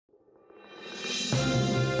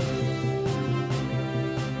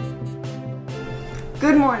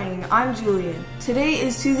Good morning, I'm Julian. Today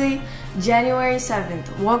is Tuesday, January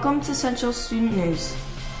 7th. Welcome to Central Student News.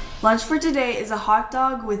 Lunch for today is a hot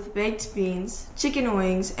dog with baked beans, chicken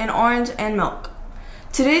wings, and orange and milk.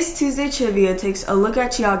 Today's Tuesday trivia takes a look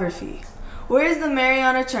at geography. Where is the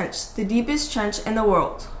Mariana Trench, the deepest trench in the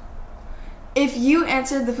world? If you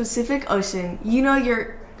answered the Pacific Ocean, you know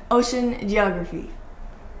your ocean geography.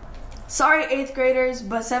 Sorry 8th graders,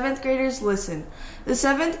 but 7th graders listen. The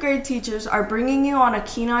 7th grade teachers are bringing you on a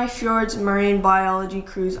Kenai Fjords Marine Biology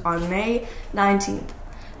cruise on May 19th.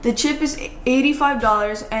 The trip is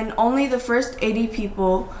 $85 and only the first 80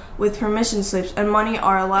 people with permission slips and money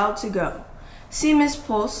are allowed to go. See Miss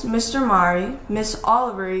Pulse, Mr. Mari, Miss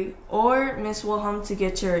Olivery, or Miss Wilhelm to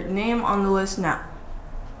get your name on the list now.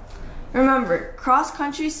 Remember,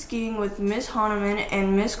 cross-country skiing with Miss Honeman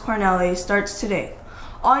and Miss Cornelli starts today.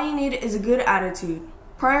 All you need is a good attitude.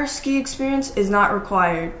 Prior ski experience is not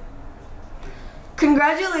required.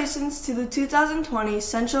 Congratulations to the 2020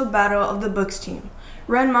 Central Battle of the Books team.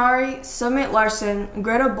 Ren Mari, Summit Larson,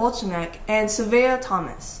 Greta Bolchenek, and Savea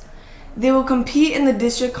Thomas. They will compete in the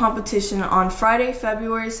district competition on Friday,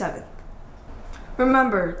 February 7th.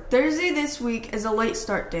 Remember, Thursday this week is a late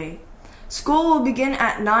start day. School will begin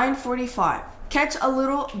at 9:45. Catch a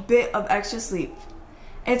little bit of extra sleep.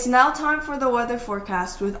 It's now time for the weather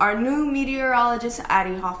forecast with our new meteorologist,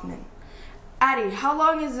 Addie Hoffman. Addie, how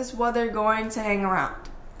long is this weather going to hang around?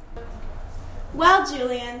 Well,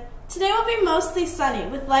 Julian, today will be mostly sunny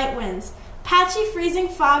with light winds. Patchy freezing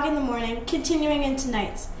fog in the morning, continuing into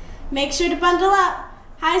nights. Make sure to bundle up.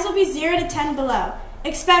 Highs will be 0 to 10 below.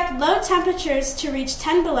 Expect low temperatures to reach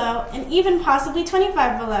 10 below and even possibly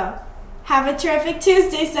 25 below. Have a terrific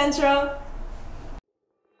Tuesday, Central.